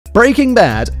Breaking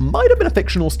Bad might have been a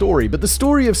fictional story, but the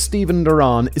story of Stephen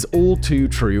Doran is all too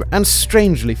true and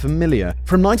strangely familiar.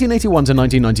 From 1981 to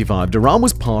 1995, Doran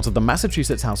was part of the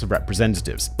Massachusetts House of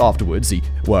Representatives. Afterwards, he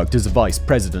worked as a vice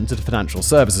president at a financial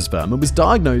services firm and was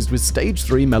diagnosed with stage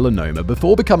 3 melanoma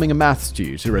before becoming a maths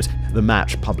tutor at the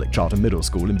Match Public Charter Middle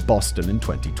School in Boston in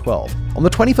 2012. On the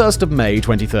 21st of May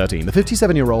 2013, the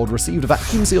 57-year-old received a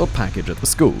vacuum-sealed package at the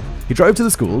school. He drove to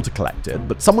the school to collect it,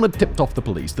 but someone had tipped off the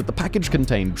police that the package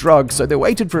contained drugs, so they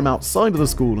waited for him outside of the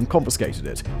school and confiscated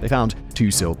it. They found 2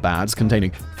 sealed bags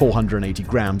containing 480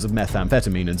 grams of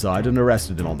methamphetamine inside and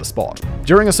arrested him on the spot.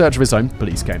 During a search of his home,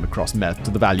 police came across meth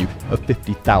to the value of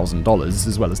 $50,000,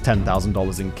 as well as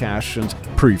 $10,000 in cash and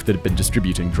proof that he'd been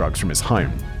distributing drugs from his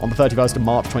home. On the 31st of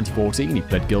March 2014, he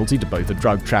pled guilty to both a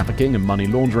drug trafficking and money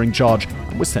laundering charge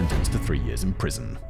and was sentenced to 3 years in prison.